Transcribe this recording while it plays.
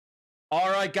All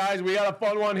right, guys, we got a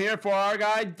fun one here for our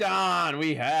guy, Don.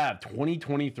 We have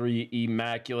 2023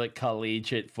 Immaculate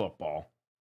Collegiate Football.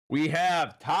 We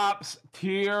have Topps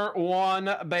Tier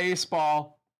 1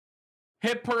 Baseball,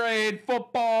 Hit Parade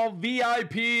Football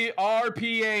VIP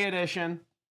RPA Edition,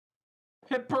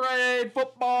 Hit Parade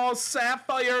Football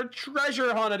Sapphire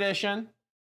Treasure Hunt Edition,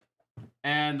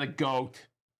 and the GOAT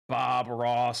Bob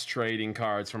Ross trading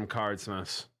cards from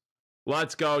Cardsmiths.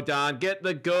 Let's go, Don. Get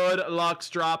the good lucks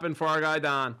dropping for our guy,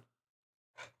 Don.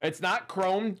 It's not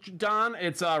Chrome, Don.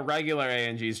 It's regular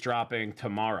ANGs dropping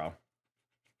tomorrow.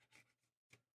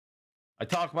 I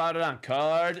talk about it on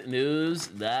Card News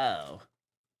Now.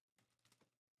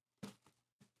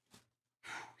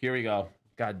 Here we go.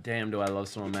 God damn, do I love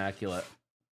some Immaculate.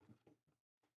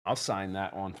 I'll sign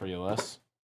that one for you, Liz.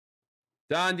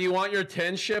 Don, do you want your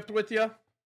 10 shipped with you?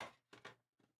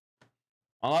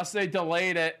 Unless they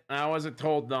delayed it. I wasn't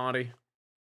told, naughty.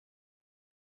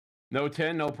 No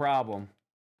tin, no problem.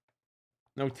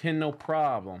 No tin, no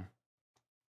problem.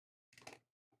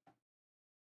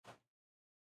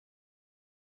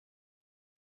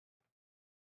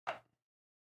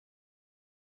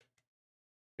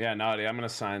 Yeah, naughty. I'm going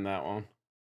to sign that one.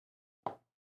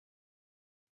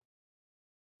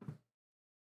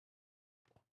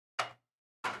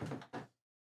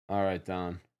 All right,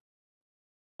 Don.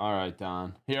 All right,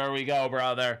 Don. Here we go,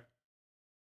 brother.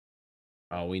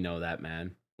 Oh, we know that,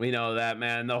 man. We know that,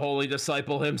 man. The holy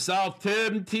disciple himself,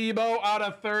 Tim Tebow out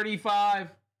of 35.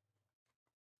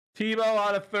 Tebow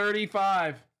out of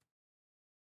 35.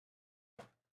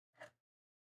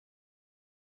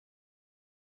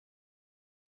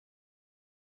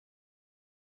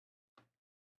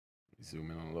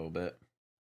 Zoom in a little bit.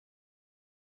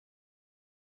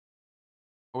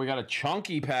 Oh, we got a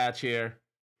chunky patch here.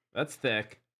 That's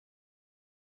thick.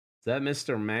 Is that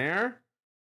Mr. Mayer?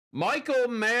 Michael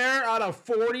Mayer out of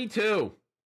 42.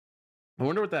 I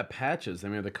wonder what that patch is. I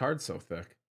mean, the card's so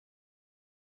thick.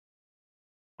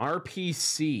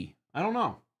 RPC. I don't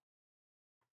know.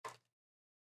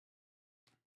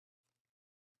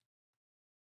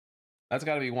 That's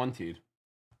got to be 1-teed.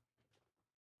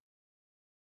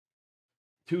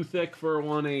 Too thick for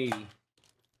 180.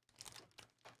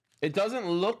 It doesn't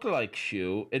look like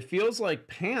shoe. It feels like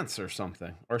pants or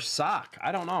something. Or sock.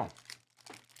 I don't know.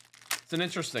 It's an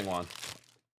interesting one.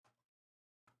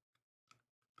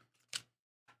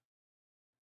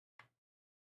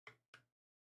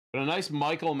 But a nice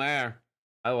Michael Mayer.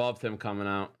 I loved him coming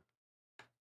out.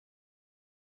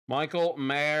 Michael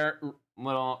Mayer,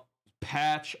 little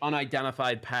patch,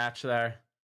 unidentified patch there.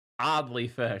 Oddly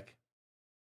thick.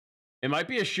 It might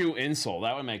be a shoe insole.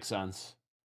 That would make sense.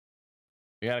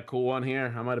 We got a cool one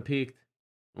here. I might have peeked.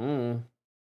 Oh,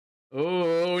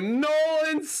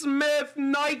 Nolan Smith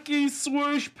Nike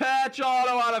swoosh patch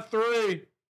auto out of 3.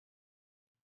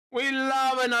 We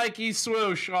love a Nike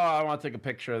swoosh. Oh, I want to take a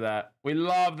picture of that. We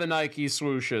love the Nike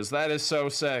swooshes. That is so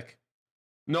sick.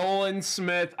 Nolan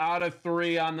Smith out of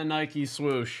 3 on the Nike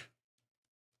swoosh.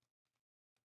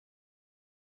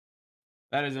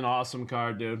 That is an awesome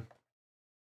card, dude.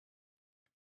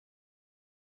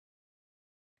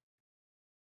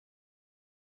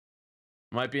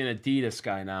 Might be an Adidas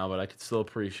guy now, but I could still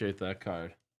appreciate that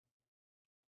card.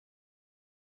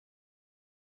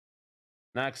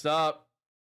 Next up,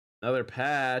 another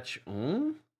patch.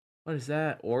 What is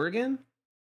that? Oregon?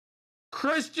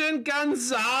 Christian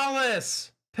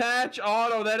Gonzalez. Patch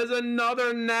auto. That is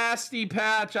another nasty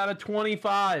patch out of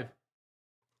 25.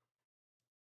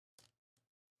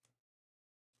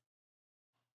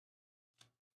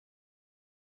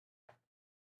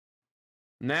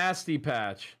 Nasty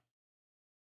patch.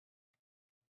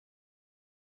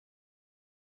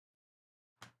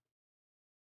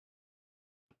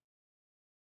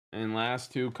 And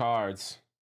last 2 cards.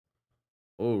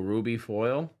 Oh, Ruby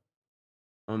Foil.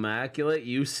 Immaculate.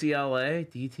 UCLA.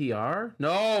 DTR.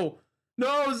 No.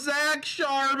 No. Zach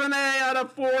Charbonnet out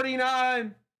of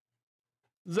 49.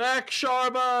 Zach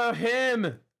Charba.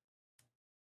 Him.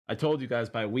 I told you guys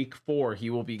by week 4, he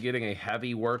will be getting a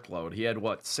heavy workload. He had,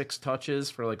 what, 6 touches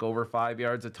for like over 5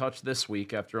 yards a touch this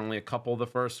week after only a couple the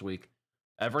first week.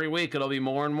 Every week, it'll be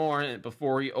more and more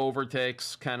before he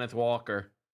overtakes Kenneth Walker.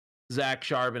 Zach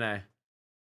Charbonnet.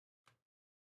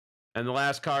 And the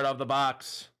last card of the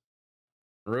box.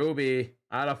 Ruby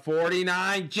out of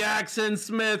 49. Jackson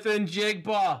Smith and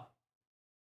Jigba.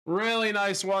 Really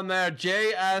nice one there.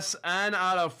 JSN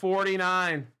out of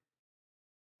 49.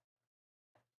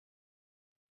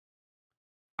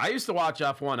 I used to watch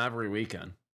F1 every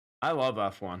weekend. I love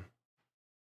F1.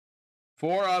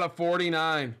 4 out of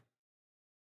 49.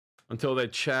 Until they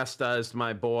chastised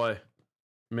my boy,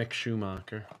 Mick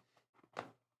Schumacher.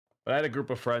 But I had a group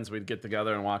of friends. We'd get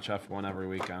together and watch F1 every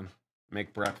weekend.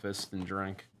 Make breakfast and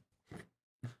drink.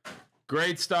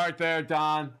 Great start there,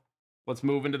 Don. Let's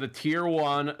move into the Tier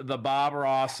 1, the Bob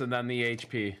Ross, and then the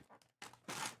HP.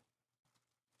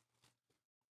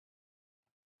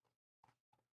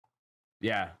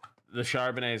 Yeah, the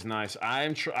Charbonnet is nice. I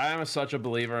am such a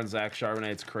believer in Zach Charbonnet.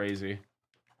 It's crazy.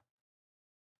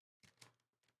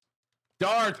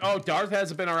 Dart. Oh, Dart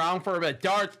hasn't been around for a bit.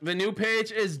 Dart, the new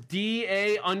page is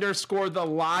DA_ the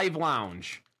live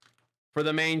lounge for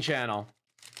the main channel.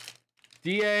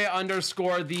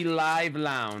 DA_ the live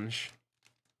lounge.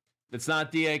 It's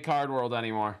not DA Card World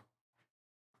anymore.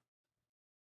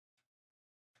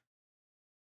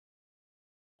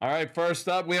 All right, first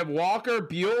up, we have Walker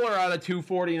Bueller out of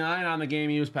 249 on the game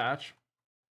use patch.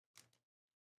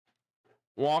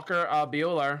 Walker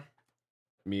Bueller.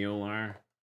 Mueller.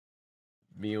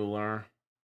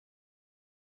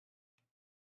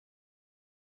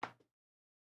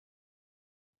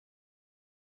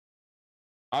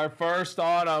 Our first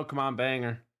auto. Come on,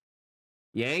 banger.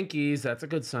 Yankees. That's a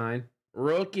good sign.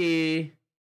 Rookie.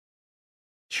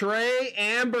 Trey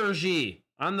Ambergy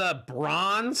on the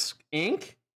bronze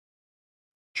ink.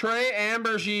 Trey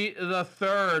Ambergy the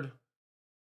third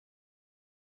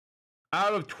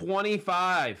out of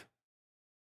 25.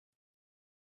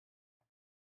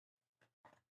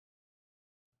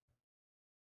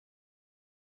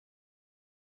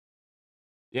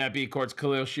 Yeah, B-Court's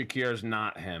Khalil Shakir is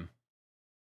not him.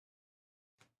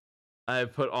 I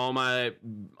put I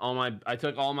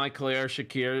took all my Khalil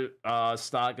Shakir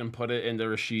stock and put it into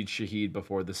Rashid Shaheed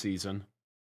before the season.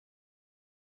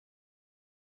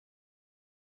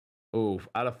 Ooh,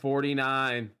 out of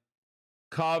 49.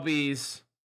 Cubbies.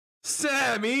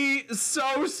 Sammy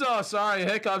Sosa. Sorry,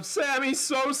 hiccup. Sammy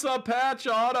Sosa patch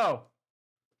auto.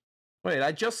 Wait,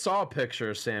 I just saw a picture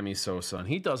of Sammy Sosa, and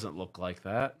he doesn't look like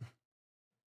that.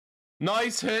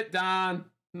 Nice hit, Don.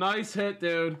 Nice hit,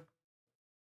 dude.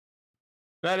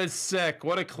 That is sick.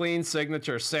 What a clean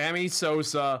signature. Sammy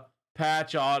Sosa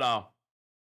patch auto.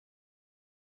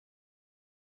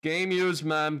 Game used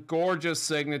mem. Gorgeous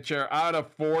signature. Out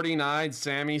of 49,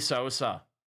 Sammy Sosa.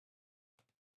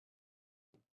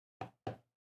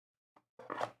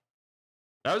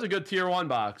 That was a good tier 1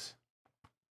 box.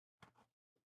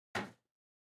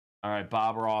 All right,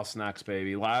 Bob Ross next,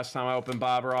 baby. Last time I opened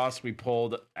Bob Ross, we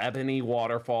pulled Ebony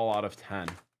Waterfall out of 10.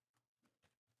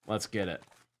 Let's get it.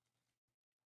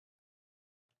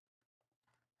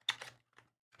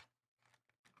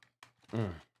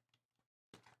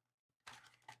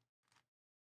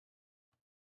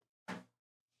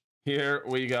 Here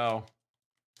we go.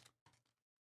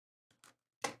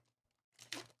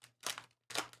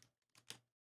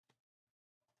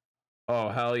 Oh,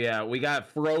 hell yeah. We got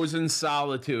Frozen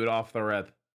Solitude off the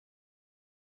rip.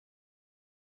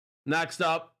 Next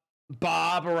up,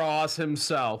 Bob Ross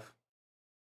himself.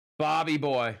 Bobby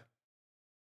boy.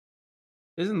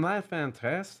 Isn't that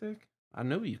fantastic? I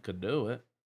knew you could do it.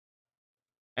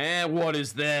 And what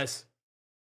is this?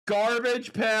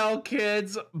 Garbage Pail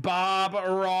Kids Bob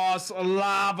Ross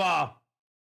Lava.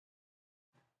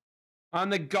 On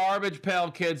the Garbage Pail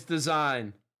Kids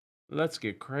design. Let's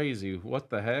get crazy. What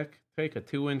the heck? Take a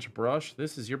 2-inch brush.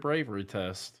 This is your bravery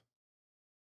test.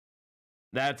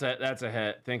 That's a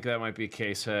hit. Think that might be a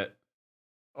case hit.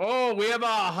 Oh, we have a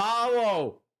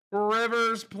hollow.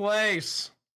 Rivers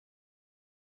Place.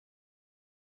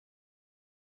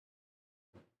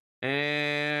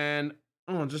 And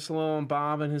oh, just a little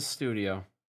Bob in his studio.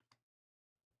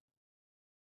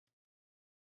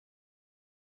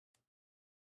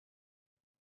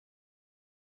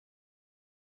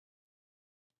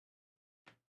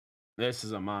 This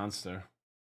is a monster.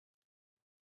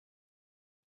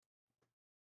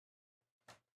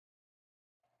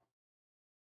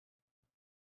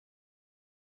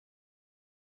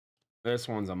 This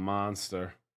one's a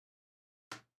monster.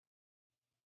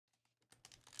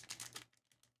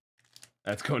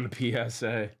 That's going to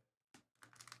PSA.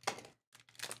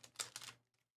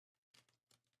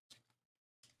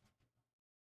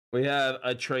 We have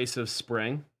a Trace of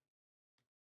Spring.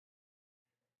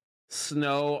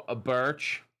 Snow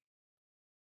Birch.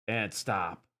 And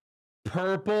stop.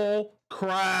 Purple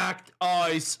Cracked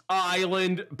Ice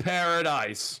Island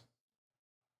Paradise.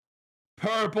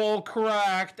 Purple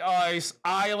Cracked Ice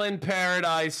Island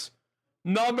Paradise.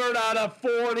 Numbered out of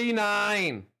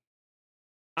 49.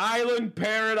 Island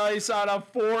Paradise out of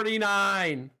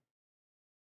 49.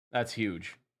 That's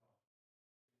huge.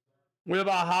 We have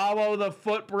a Hollow the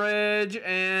Footbridge,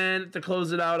 and to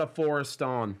close it out, a Forest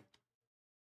Stone.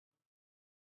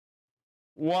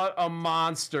 What a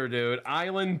monster, dude.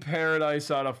 Island Paradise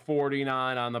out of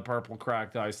 49 on the purple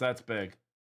cracked ice. That's big.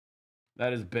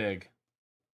 That is big.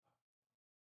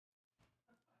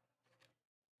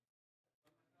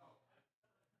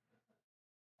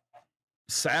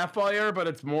 Sapphire, but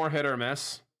it's more hit or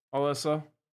miss, Alyssa.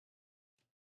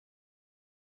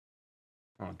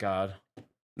 Oh, God.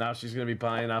 Now she's going to be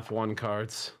buying F1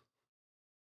 cards.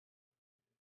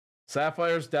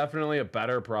 Sapphire's definitely a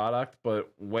better product,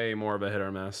 but way more of a hit or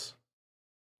miss.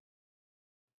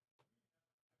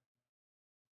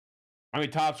 I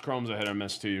mean, Topps Chrome's a hit or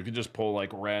miss, too. You could just pull, like,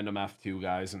 random F2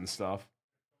 guys and stuff.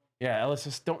 Yeah, let's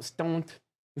just don't.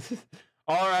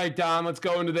 All right, Don, let's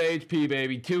go into the HP,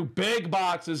 baby. 2 big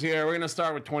boxes here. We're going to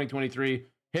start with 2023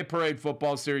 Hit Parade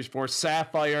Football Series 4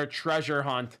 Sapphire Treasure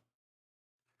Hunt.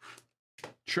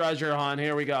 Treasure Hunt,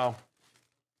 here we go.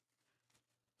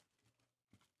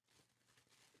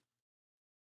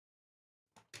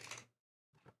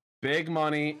 Big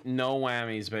money, no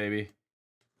whammies, baby.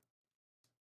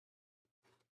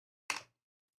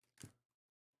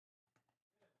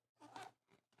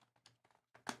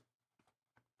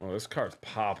 Oh, this card's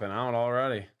popping out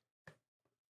already.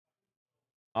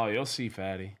 Oh, you'll see,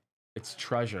 fatty. It's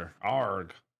treasure.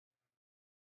 Arg.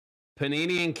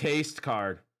 Panini encased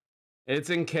card.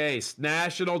 It's encased.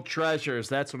 National Treasures.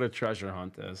 That's what a treasure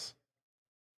hunt is.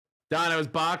 Don, it was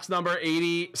box number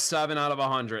 87 out of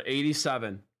 100.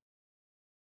 87.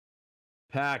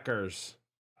 Packers.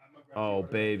 Oh,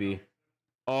 baby.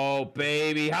 Oh,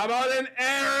 baby. How about an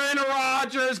Aaron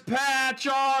Rodgers patch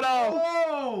auto?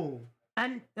 Oh!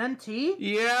 NT?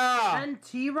 Yeah.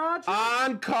 NT Rodgers?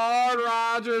 On card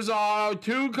Rodgers auto.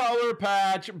 2-color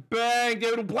patch. Bang,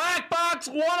 dude. Black box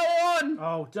 101.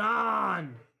 Oh,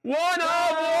 Don. 1 of 1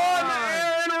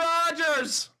 Aaron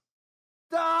Rodgers.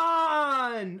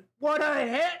 Don! What a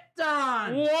hit,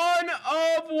 Don! 1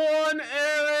 of 1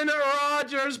 Aaron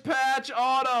Rodgers patch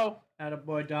auto.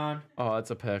 Attaboy, Don. Oh,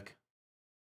 that's a pick.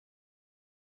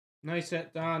 Nice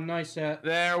hit, Don. Nice hit.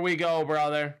 There we go,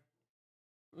 brother.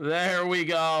 There we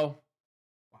go.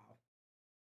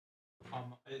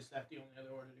 Wow. Is that the only other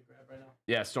order to grab right now?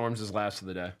 Yeah, Storms is last of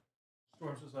the day.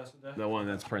 Storms is last of the day? The one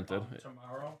that's printed.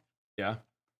 Tomorrow? Yeah.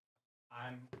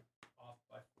 I'm off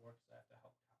by 4 because I have to help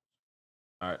out.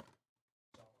 All right.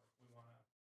 So if we want to end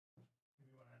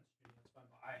stream, it's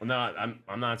fine. Well, no,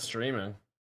 I'm not streaming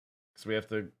because we have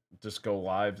to just go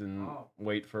live and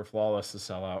wait for Flawless to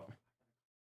sell out.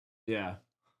 Yeah.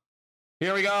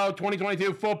 Here we go.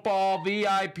 2022 Football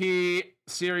VIP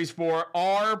Series 4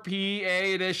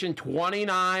 RPA Edition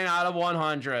 29 out of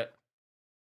 100.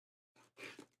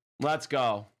 Let's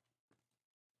go.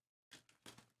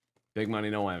 Big money,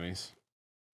 no whammies.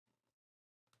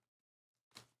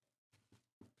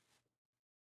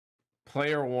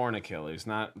 Player worn Achilles,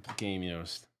 not game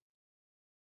used.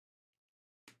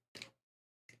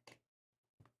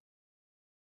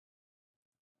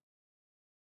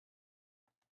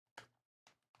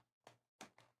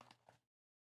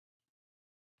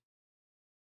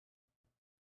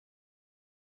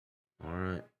 All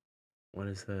right. What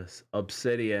is this?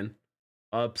 Obsidian.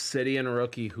 Obsidian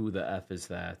rookie. Who the F is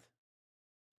that?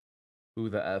 Who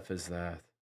the F is that?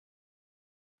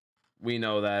 We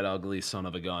know that ugly son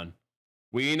of a gun.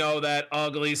 We know that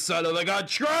ugly son of a gun.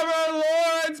 Trevor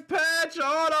Lawrence patch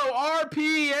auto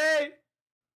RPA.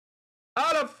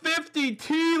 Out of 50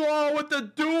 T-Law with the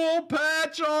dual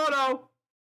patch auto.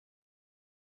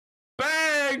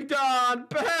 Bang, Don.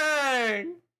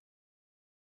 Bang.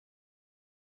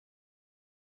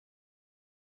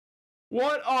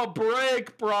 What a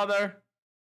break, brother.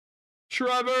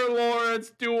 Trevor Lawrence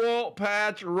dual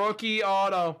patch rookie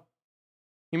auto.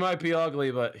 He might be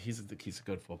ugly, but he's a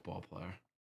good football player.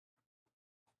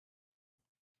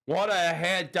 What a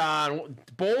hit, Don.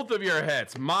 Both of your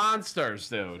hits. Monsters,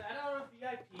 dude. Is that out of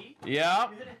VIP? Yeah.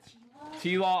 You hit a T-Law?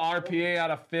 T-Law RPA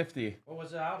out of 50. What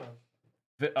was it out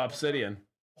of? Obsidian.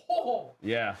 Oh!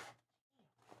 Yeah.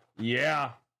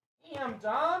 Yeah. Damn,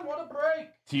 Don. What a break.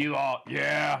 T-Law.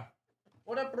 Yeah.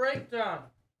 What a breakdown.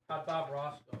 How'd Bob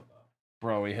Ross go, though?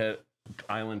 Bro, we hit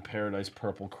Island Paradise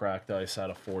purple cracked ice out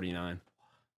of 49.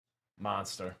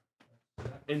 Monster.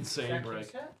 Insane break.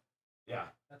 Case hit? Yeah.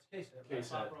 That's case hit. Case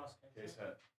Bob hit. Ross Case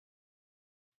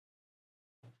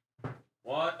hit.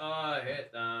 What a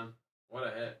hit, Don. What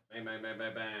a hit. Bang, bang, bang,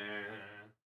 bang, bang.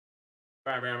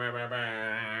 Bang, bang, bang, bang,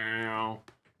 bang.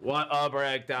 What a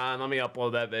breakdown. Let me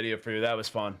upload that video for you. That was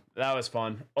fun. That was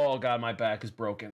fun. Oh, God, my back is broken.